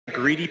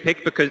greedy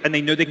pick because, and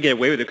they know they can get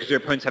away with it because their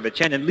opponents have a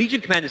Chen, and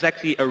Legion Command is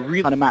actually a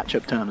really kind of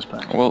matchup terms,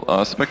 but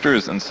well, Spectre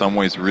is in some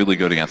ways really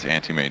good against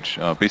anti-mage.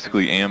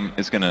 Basically, AM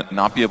is going to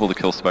not be able to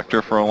kill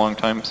Spectre for a long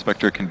time.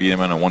 Spectre can beat him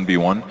in a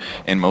 1v1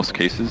 in most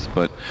cases,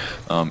 but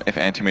if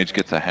anti-mage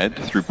gets ahead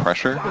through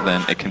pressure,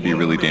 then it can be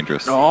really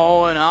dangerous.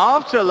 Oh, an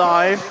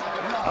Afterlife!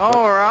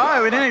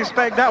 Alright, we didn't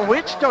expect that.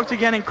 Witch Doctor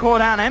getting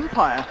caught out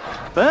Empire.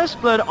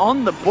 First blood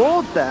on the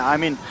board there. I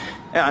mean,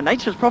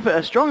 Nature's Prophet,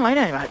 a strong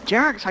laner.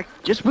 Jerax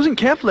just wasn't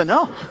careful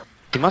enough.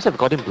 He must have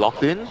got him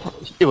blocked in.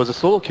 It was a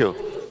solo kill.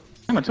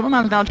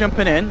 Timberman's now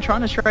jumping in,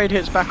 trying to trade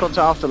hits back onto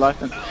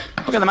Afterlife. And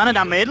look at the mana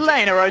down mid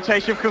lane. A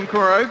rotation from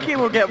Kuroki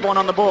will get one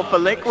on the board for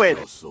Liquid.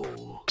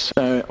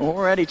 So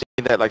already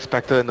that like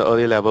Spectre in the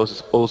early levels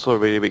is also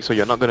really weak, so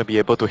you're not going to be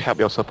able to help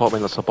your support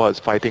when the support is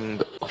fighting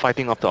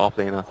off the off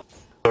laner.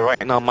 So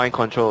right now, Mind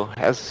Control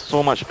has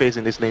so much space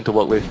in this lane to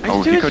work with.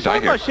 Oh, he's doing so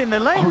much in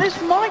the lane.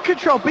 This Mind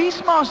Control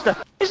Beastmaster.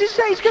 Is he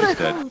saying he's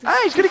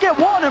gonna get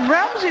one, and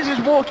Ramses is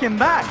walking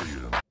back.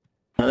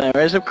 There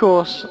is, of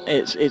course,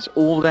 it's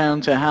all down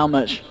to how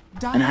much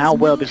and how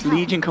well this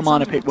Legion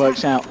Commander pick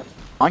works out.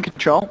 Mind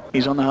Control,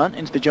 he's on the hunt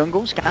into the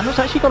jungle. Scandal's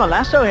actually got a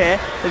lasso here.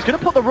 He's going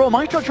to put the raw.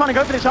 Mind Control trying to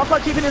go for this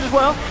Half-Life TP in as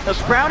well. They'll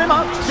sprout him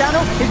up. Scandal,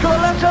 he's got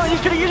a lasso and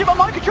he's going to use it, but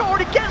Mind Control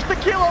already gets the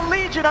kill on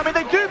Legion. I mean,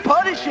 they do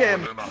punish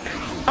him.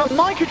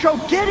 Mind Control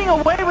getting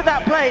away with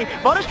that play.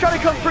 Bonus trying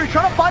to come through,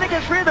 trying to fight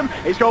against three of them.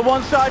 He's got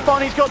one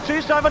Siphon, he's got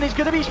two Siphon, he's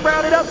going to be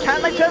sprouted up.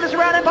 Can they turn this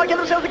around? Empire get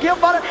themselves the kill.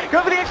 Fighter,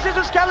 go for the Exorcist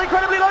with Scandal,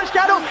 incredibly low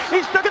Scandal.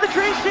 He's stuck in the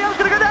tree. Seal's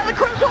going to go down the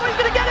Crimson. He's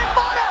going to get it.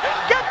 Fighter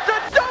gets a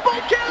double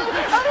kill,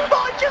 and he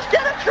might just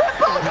get a triple.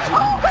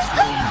 Oh my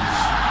God!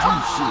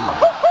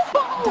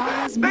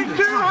 They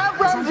do have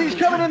Ramses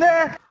coming in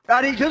there,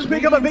 and he just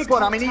picked up a big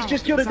one. I mean, he's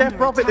just killed a Death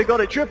Prophet that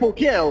got a triple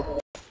kill.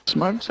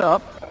 Smokes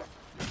up.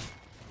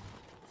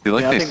 I feel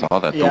like they saw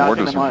that. The ward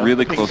was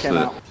really close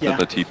to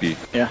the TP.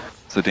 Yeah.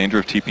 It's the danger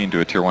of TP into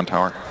a tier 1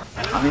 tower.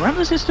 I mean,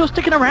 Ramses is still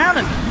sticking around,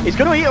 and he's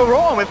going to eat a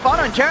raw with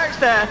Fana and Jerax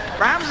there.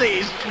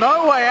 Ramses,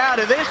 no way out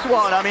of this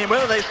one. I mean,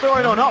 whether they saw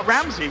it or not,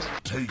 Ramses.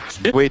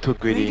 Way too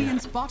greedy.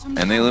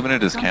 And they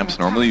limited his camps.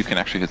 Normally you can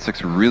actually hit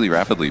 6 really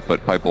rapidly,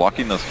 but by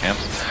blocking those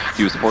camps,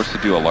 he was forced to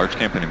do a large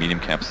camp and a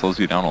medium camp. Slows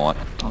you down a lot.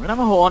 I'm going to have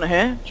a Horn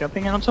here,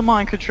 jumping in onto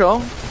Mind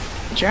Control.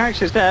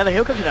 Jerax is there, the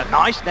heal comes in a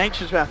nice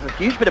Nature's Wrath, a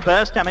huge bit of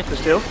burst damage, but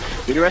still,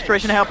 Beauty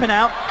Restoration helping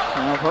out.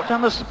 Pop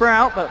down the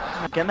Sprout, but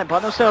again they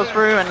put themselves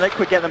through and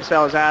Liquid get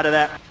themselves out of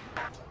there.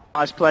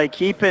 Nice play,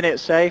 keeping it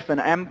safe,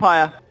 and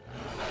Empire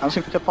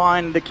seem to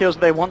find the kills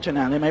they want to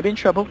now. They may be in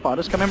trouble.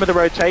 Fighters come in with the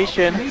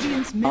rotation.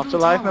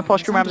 Afterlife, and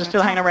Posture Rams are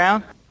still hanging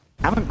around.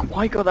 Haven't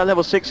quite got that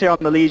level 6 here on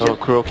the Legion. Oh,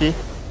 Kuroki.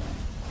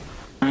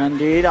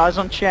 Indeed, eyes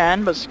on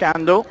Chen, but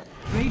Scandal.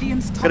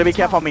 Gotta be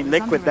careful. I mean,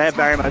 Liquid, they're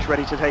very much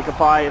ready to take a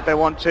fight if they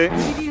want to.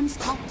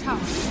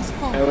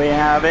 There we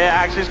have it.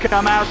 Axis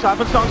come out.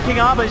 Cypher Song's king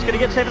up, but he's gonna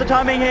get saved for the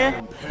timing here.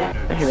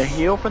 The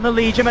heal from the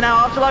Legion, but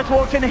now Afterlife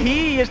walked in.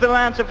 He is the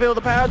man to feel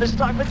the power this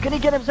time. But can he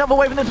get himself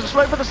away from this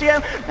slow for the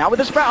CM? Now with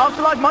the Sprout,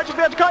 Afterlife might just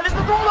be able to cut this.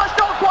 The Brawl, that's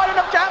not quite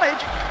enough damage.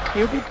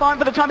 He'll be fine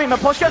for the timing.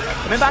 Maposhka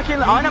coming back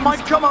in. I know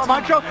Mind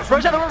Control,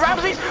 throws out the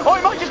Ramses. Oh,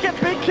 he might just get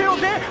big kills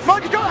here.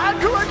 Mind Control and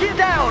Kuroki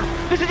down.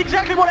 This is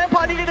exactly what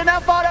Empire needed, and now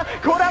Fighter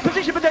caught out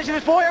position potentially.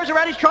 There's 4 heroes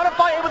around. He's trying to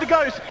fight it with the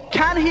Ghost.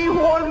 Can he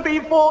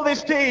 1v4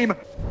 this team?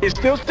 He's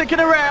still sticking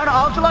around.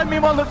 Afterlife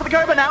meanwhile look for the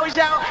go, but now he's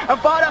out. And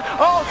Fighter,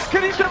 oh,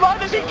 can he survive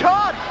this? He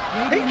can't.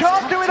 He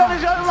can't do it on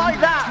his own like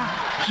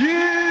that.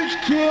 Huge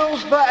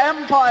kills for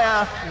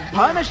Empire,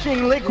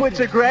 punishing Liquid's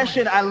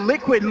aggression, and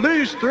Liquid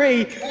lose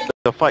 3.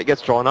 The fight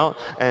gets drawn out,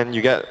 and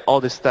you get all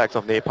these stacks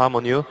of Napalm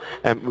on you,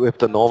 and with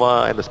the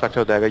Nova and the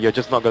Spectral Dagger, you're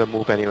just not going to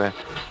move anywhere.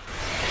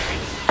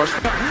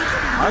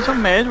 Eyes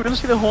on mid, we're going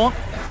to see the Horn.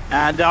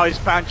 And now he's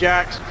found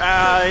Jerax.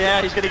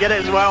 Yeah, he's going to get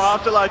it as well.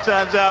 Afterlife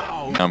turns up.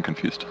 I'm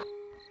confused.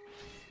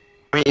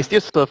 I mean, it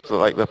still serves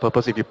like the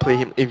purpose if you play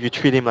him, if you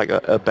treat him like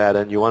a bad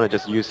and you want to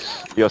just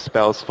use your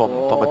spells from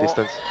a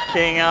distance.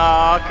 King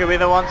could be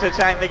the one to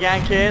tank the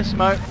gank here.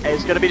 Smoke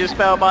is going to be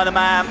dispelled by the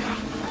man.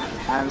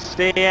 And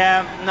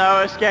CM,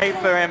 no escape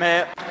for him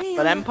here.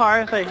 But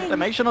Empire, they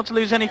make sure not to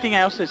lose anything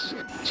else. It's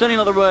certainly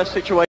not the worst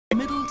situation.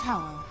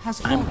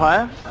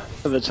 Empire,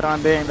 for the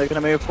time being, they're going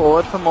to move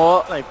forward for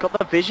more. They've got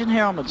the vision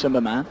here on the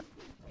Timberman.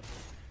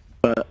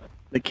 But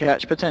the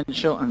catch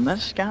potential, and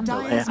there's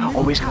Scandal here.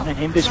 Oh, he's got an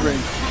Invis rune.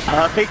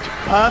 Perfect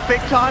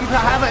time to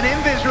have an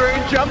Invis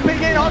rune.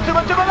 Jumping in onto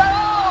the Timberman.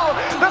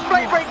 Oh! The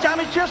flame break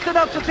damage just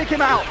enough to tick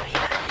him out.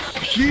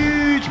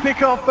 Huge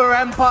pick off for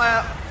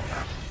Empire.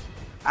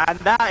 And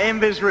that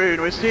Invis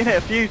rune, we've seen it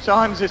a few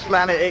times this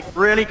planet, it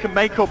really can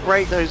make or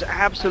break those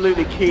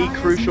absolutely key,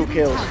 crucial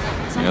kills.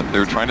 Yeah, they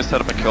were trying to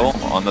set up a kill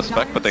on the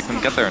spec, but they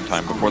couldn't get there in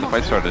time before the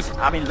fight started.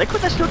 I mean,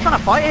 Liquid, they're still trying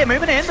to fight here,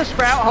 moving in, the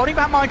Sprout, holding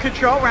back Mind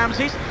Control,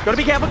 Ramses. Got to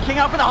be careful, King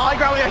up in the high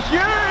ground with a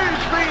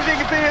huge freezing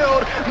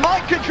field.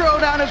 Mind Control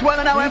down as well,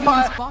 and now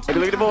Empire. They're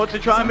looking forward to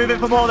try and move in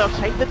for more. They'll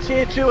take the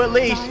tier 2 at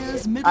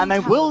least, and they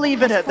will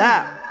leave it at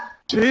that.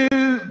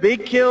 2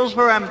 big kills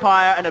for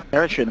Empire, and a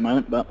territory at the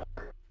moment, but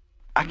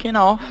backing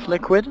off,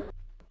 Liquid.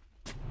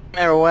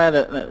 They're aware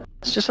that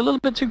it's just a little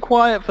bit too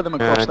quiet for them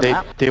across the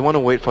map. They want to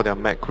wait for their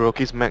mech.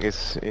 Kuroki's mech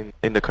is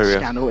in the career.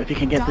 Scandal, if he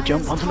can get the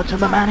jump onto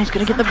Matuma Man, he's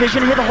going to get the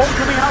vision here. The hole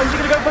coming out. Is he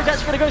going to go for it? That's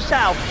going to go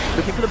south.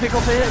 Looking for the pick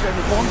off here. There's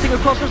one thing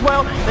across as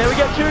well. There we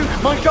get two.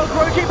 Monstro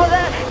Kuroki, but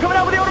there. Coming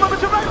out with the ultimate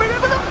Matuma Man.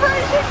 Moving for the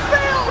freezing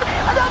field.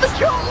 Another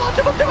shot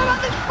onto Matuma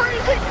Man. This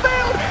freezing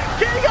field.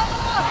 Getting up.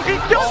 It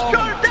just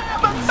goes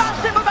down, but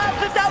massive amounts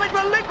of damage.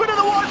 But Liquid of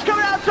the Watch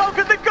coming out top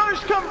because the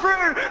Ghost come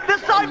through.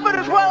 The Siphon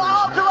as well.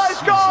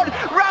 Afterlife's gone.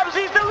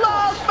 Ramsey's the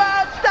last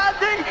man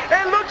standing.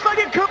 It looks like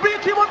it could be a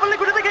 2-1 for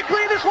Liquid if they can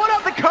clean this one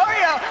up. The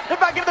Courier, in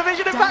fact, give the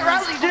vision. In fact,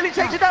 Ramsey nearly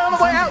takes it down on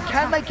the way out.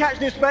 Can they catch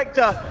this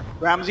Spectre?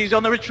 Ramsey's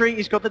on the retreat.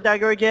 He's got the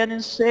dagger again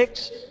in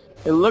 6.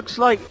 It looks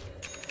like,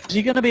 is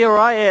he going to be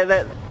alright here?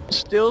 They're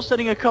still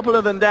sitting a couple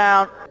of them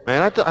down.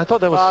 Man, I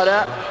thought that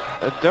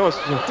was...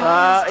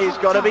 he's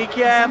got to be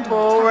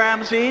careful,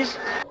 Ramses.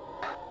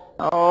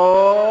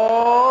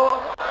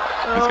 Oh.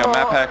 He's got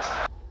map packs.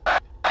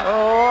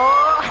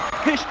 Oh.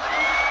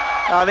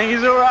 I think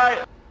he's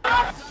alright.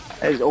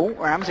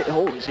 Ramsey.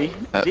 Is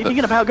he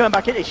thinking about going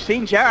back in? He's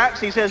seen Jerax.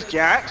 He says,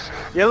 Jerax,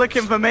 you're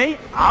looking for me?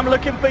 I'm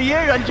looking for you.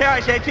 And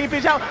Jerax here,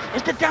 TP's out.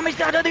 Is the damage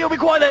there? I don't think he'll be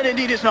quite there.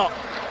 Indeed, it's not.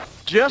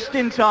 Just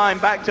in time,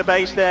 back to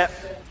base there.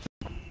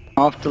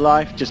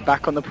 Afterlife just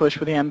back on the push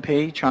for the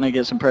MP, trying to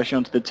get some pressure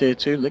onto the tier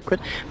 2 Liquid.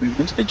 Moving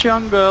into the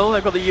jungle,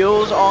 they've got the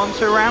Yules on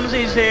to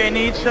Ramses here,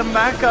 needs some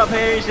backup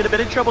here, he's in a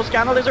bit of trouble.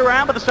 Scandal is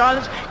around, but the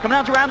silence coming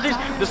out to Ramses.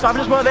 The Siphon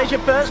as well, there's your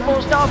first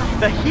 4-star,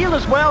 the heal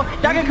as well.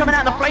 Dagger coming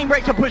out, the Flame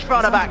Break to push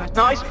farther back.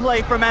 Nice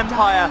play from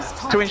Empire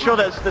to ensure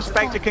that the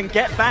Spectre can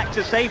get back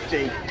to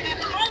safety.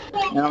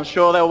 And I'm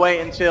sure they'll wait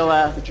until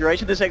the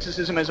duration of this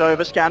exorcism is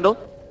over. Scandal,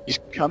 he's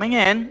coming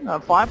in,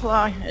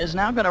 Firefly is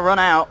now going to run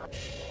out.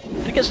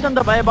 To get stunned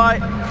up here by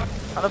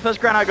the first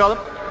Granite Golem.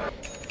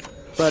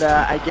 But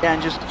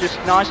again, just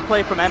nice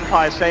play from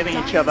Empire saving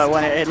each other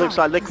when it looks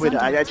like Liquid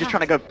are just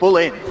trying to go full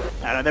in.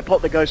 And they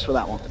pop the Ghost for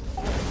that one.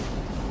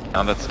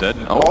 Now that's dead.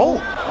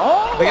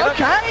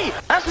 Okay!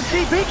 That's the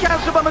TP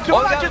cancel by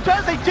Matuma.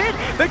 They did!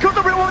 They caught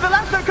the real one with the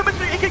lasso coming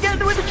through. He can get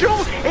into with the jewel.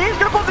 He is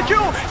going to pop the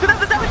jewel. So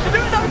there's the damage to do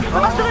it though.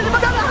 The Master Laser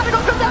Madonna having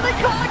gone down. They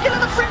can't kill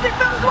him. The freezing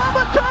field as well.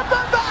 But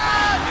Matuma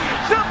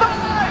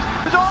survives!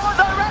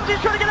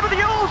 Ramsey's trying to get him with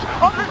the Yules.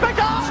 On the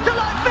Spectre.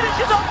 Afterlife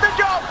finishes off the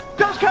job.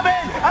 Does come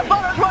in. And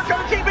Bonner's one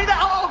trying to TP that.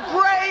 Oh,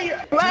 great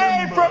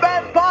play from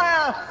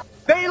Empire.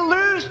 They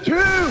lose 2,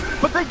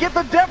 but they get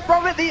the death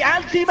from it. The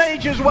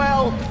anti-mage as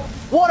well.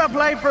 What a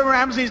play from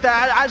Ramses there,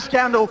 as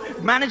Scandal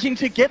managing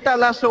to get that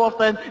lasso off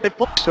then. They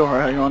saw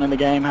earlier on in the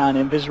game how an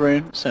Invis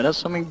rune set us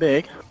something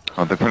big.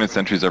 Oh, they're putting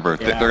sentries over.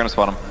 Yeah. They're going to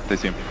spot him. They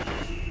see him.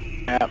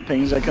 Yeah,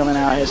 things are coming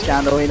out here.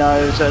 Scandal, he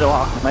knows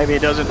that, maybe he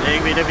doesn't,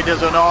 even if he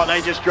does or not,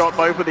 they just drop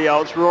both of the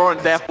ults. Roar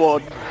and Death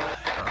Ward.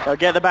 They'll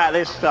get the bat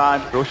this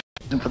time.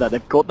 For that,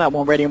 they've got that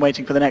one ready and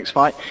waiting for the next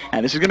fight,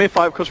 and this is going to be a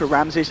fight of course with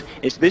Ramses.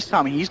 It's this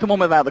time he's the one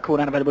without the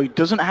cooldown available. He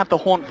doesn't have the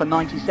haunt for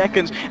 90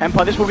 seconds.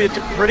 Empire, this will be a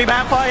pretty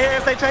bad fight here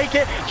if they take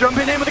it.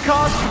 Jumping in with the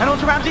cast, and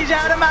onto Ramses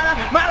out of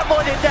mana. Mana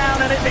voided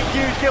down, and it's a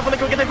huge kill for the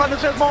Quick. They find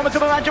themselves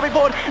momentum and jumping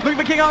forward. Looking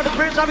for King Arthur,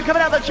 Spirit Simon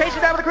coming out. They're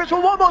chasing down with the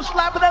crystal. One more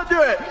slap, and they'll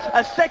do it.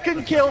 A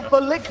second kill for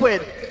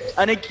Liquid.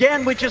 And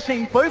again, we're just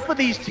seeing both of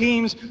these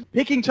teams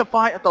picking to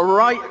fight at the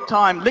right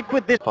time.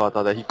 Liquid this part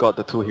that he got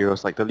the 2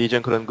 heroes, like the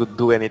Legion couldn't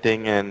do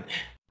anything, and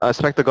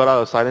Spectre got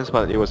out of silence,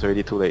 but it was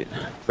already too late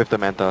with the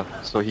Manta,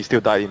 so he still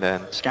died in the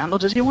end. Scandal,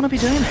 does he want to be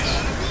doing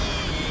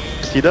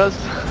this? He does.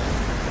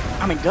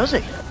 I mean, does he?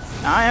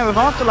 With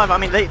Afterlife, I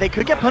mean, they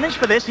could get punished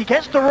for this. He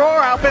gets the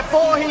roar out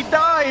before he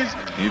dies.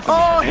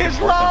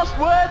 His last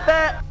word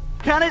there.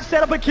 Can it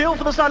set up a kill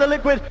for the side of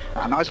Liquid?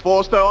 Nice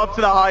force though, up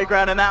to the high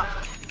ground, and that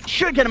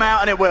should get him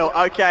out, and it will.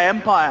 Okay,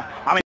 Empire.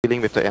 I mean,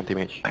 dealing with the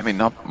anti-mage. I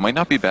mean, might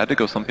not be bad to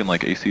go something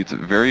like AC. It's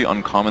very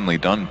uncommonly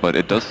done, but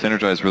it does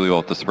synergize really well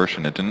with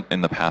Dispersion. It didn't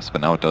in the past, but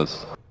now it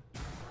does.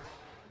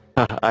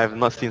 I have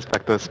not seen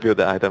Spectre build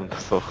the item,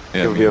 so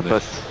yeah, it'll be a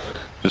first.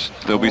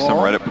 There'll be some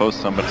Reddit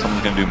posts, someone's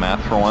gonna do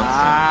math for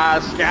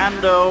once.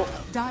 Scandal.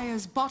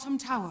 Dire's bottom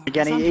tower.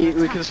 Again,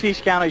 we can see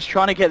Scandal. He's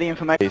trying to get the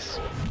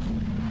information.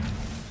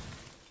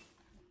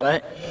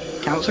 But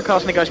cancel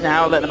casting the Ghost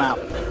now. Let them out.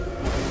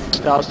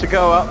 Starts to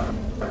go up.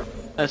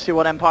 Let's see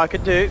what Empire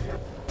could do.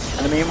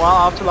 And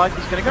meanwhile, Afterlife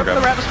is going to go for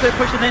the Rapid Split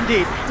push, and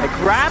indeed, they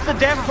grab the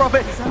Death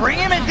Prophet, bring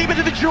him in deep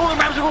into the jewel, and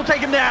Ramsey will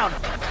take him down.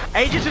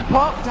 Aegis is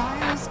popped,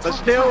 but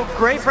still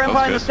great for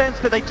Empire in the sense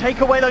that they take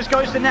away those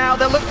ghosts, and now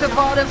they'll look to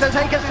Varden to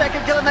take a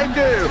second kill, and they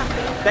do.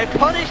 They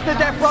punish the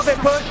Death Prophet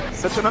push,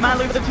 Matuma Man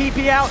with the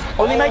TP out,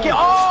 only make it,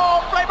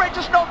 Flame Break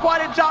just not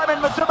quite in time,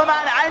 and Matuma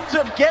Man ends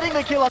up getting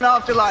the kill on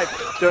Afterlife.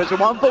 So it's a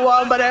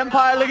 1-for-1, but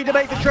Empire looking to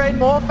make the trade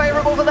more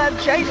favorable for them,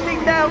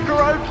 chasing down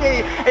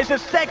Kuroki. It's a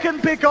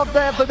second pick off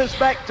there for the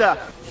Spectre.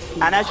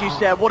 And as you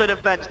said, what a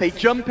defense. They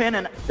jump in,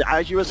 and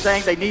as you were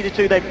saying, they needed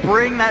to. They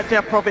bring that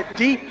Death Prophet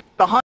deep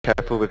behind.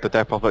 Careful with the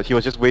Death Prophet. He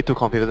was just way too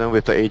confident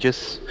with the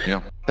Aegis.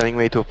 Yeah. Standing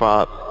way too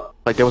far.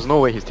 Like, there was no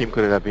way his team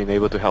could have been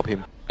able to help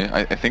him.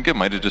 Yeah, I think it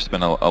might have just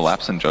been a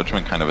lapse in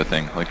judgment kind of a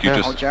thing. Like, you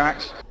just...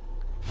 Jerax.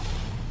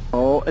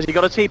 Has he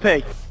got a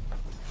TP?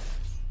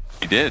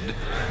 He did.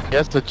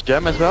 Yes, the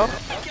gem as well.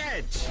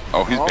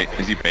 Oh,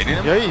 is he baiting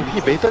him? Yeah,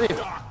 he baited him.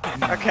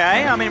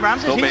 Okay, I mean,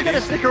 Ramses, Still he's baiting. going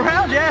to stick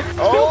around, yeah.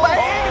 Still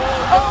baiting.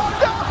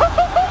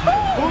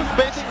 Who's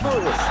baiting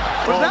who?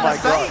 Was that my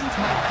a bait?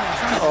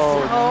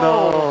 Oh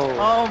no.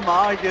 Oh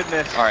my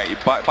goodness. All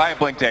right, buy a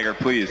blink dagger,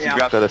 please. Yeah. You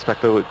got The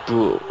Spectre would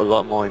do a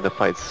lot more in the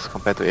fights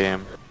compared to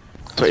AM.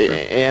 So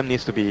AM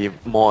needs to be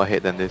more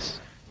ahead than this.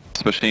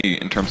 especially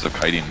in terms of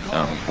kiting.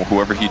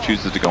 Whoever he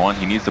chooses to go on,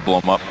 he needs to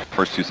blow him up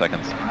first 2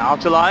 seconds.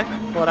 Afterlife,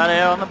 got out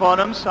here on the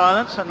bottom,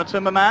 Silence, and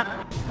Matumba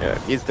Matt. Yeah,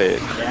 he's dead.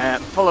 Yeah,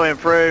 following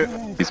through.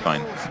 He's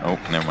fine. Oh,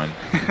 never mind.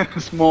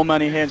 There's more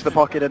money here into the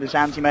pocket of this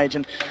anti-mage,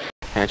 and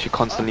And she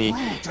constantly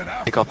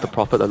pick off the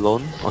Prophet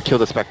alone or kill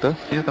the Spectre.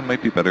 Yeah, that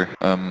might be better.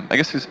 I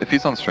guess if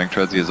he's on strength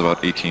treads, he has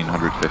about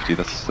 1850.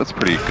 That's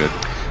pretty good.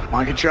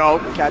 mind control,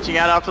 catching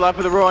out Afterlife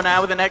with the Roar now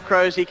with the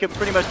Necros. He can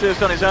pretty much do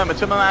this on his own.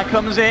 Matumba Matt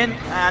comes in,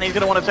 and he's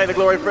going to want to take the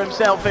glory for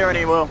himself here, and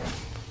he will.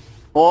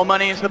 More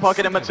money into the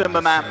pocket of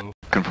Matumba Matt.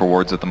 Looking for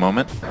wards at the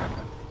moment.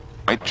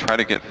 Might try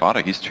to get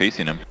Fada. He's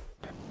chasing him.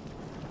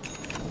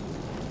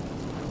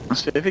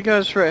 Let's see if he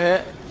goes for a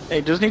hit. He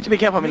does need to be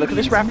careful. I mean, look at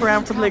this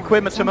wraparound from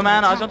Liquid. Matumba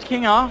Man eyes onto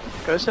King R.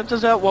 Goes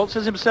Scepters out,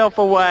 waltzes himself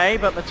away,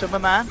 but Matumba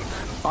Man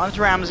finds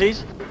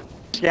Ramses.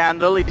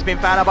 Scandal, he's been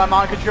found out by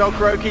Mind Control.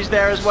 Kroki's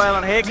there as well,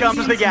 and here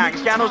comes the gang.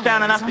 Scandal's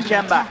down and after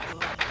Gem back.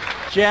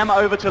 Gem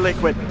over to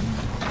Liquid.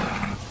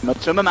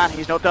 Matumba Man,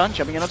 he's not done.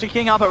 Jumping in onto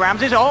King R, but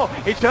Ramses, oh,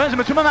 he turns,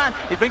 and Matumba Man,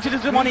 he brings it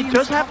into one. He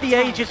does have the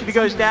Aegis if he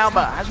goes down,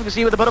 but as we can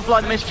see with the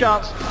Butterfly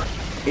mischance,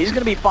 he's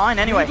going to be fine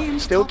anyway.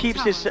 Still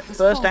keeps his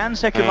first and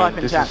second life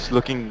This intact. is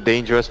looking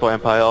dangerous for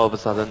Empire all of a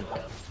sudden.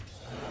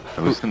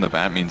 Losing the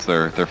bat means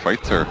their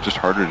fights are just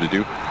harder to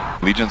do.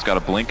 Legion's got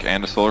a blink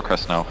and a solar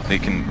crest now. They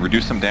can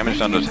reduce some damage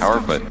down to the tower,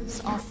 but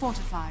Are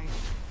fortified.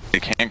 they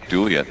can't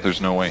duel yet.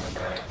 There's no way.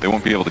 They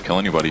won't be able to kill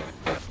anybody.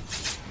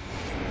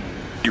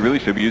 You really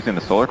should be using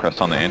the solar crest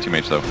on the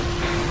anti-mage though.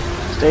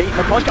 Stay,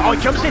 oh,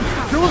 he jumps in,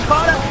 duels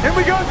Sparta, here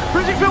we go,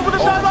 Freezing Field with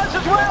the sidelines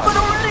as well, but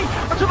already,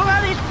 Matumba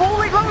Man, he's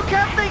falling low,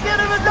 can't they get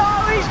him? No,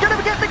 he's going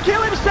to get the kill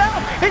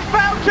himself, he's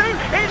found two,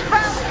 he's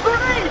found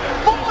three,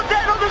 four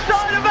dead on the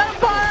side of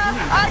Empire,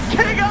 and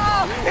King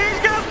R, he's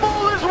going to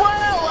fall as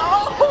well,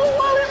 oh,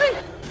 well is he?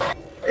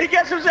 He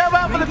gets himself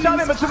out for the time,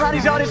 but Matumba Man,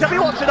 he's on his up, he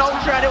wants an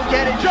ultra and he'll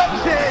get it,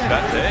 jumps in,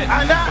 That's it.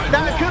 and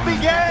that could be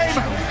game,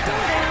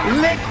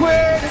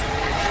 Liquid,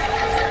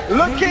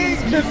 looking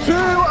to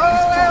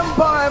 2-0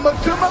 Empire,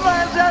 Matumba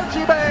Man's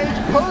anti-mage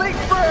pulling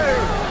through.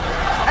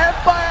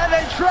 Empire,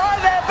 they try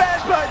their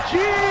best, but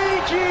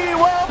GG,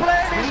 well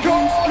played, it's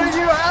gone, and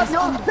you have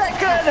your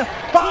second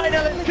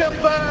finalist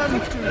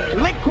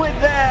confirmed. Liquid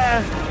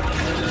there.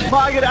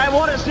 My God, and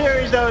what a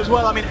series though as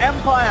well. I mean,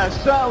 Empire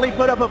certainly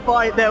put up a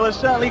fight. There was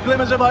certainly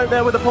glimmers of hope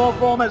there with the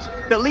performance.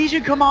 The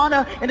Legion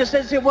Commander, in a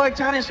sense, it worked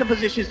out in some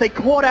positions. They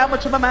caught out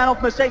Matumba Man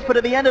off mistakes, but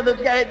at the end of the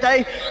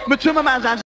day, Matumba Man's